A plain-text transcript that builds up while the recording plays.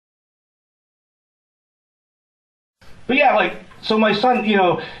But yeah, like, so my son, you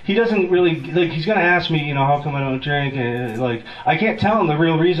know, he doesn't really, like, he's gonna ask me, you know, how come I don't drink, and, like, I can't tell him the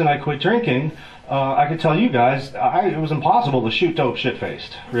real reason I quit drinking. I could tell you guys, it was impossible to shoot dope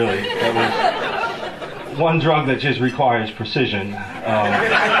shit-faced, really. That was one drug that just requires precision.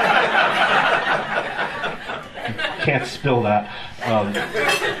 Can't spill that.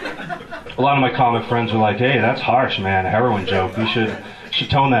 A lot of my comic friends were like, hey, that's harsh, man, a heroin joke. You should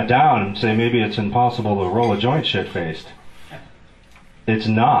tone that down and say maybe it's impossible to roll a joint shit-faced. It's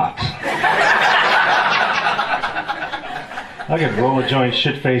not. I could roll a joint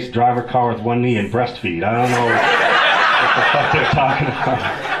shit-faced, drive a car with one knee, and breastfeed. I don't know what the fuck they're talking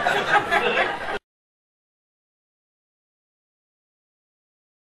about.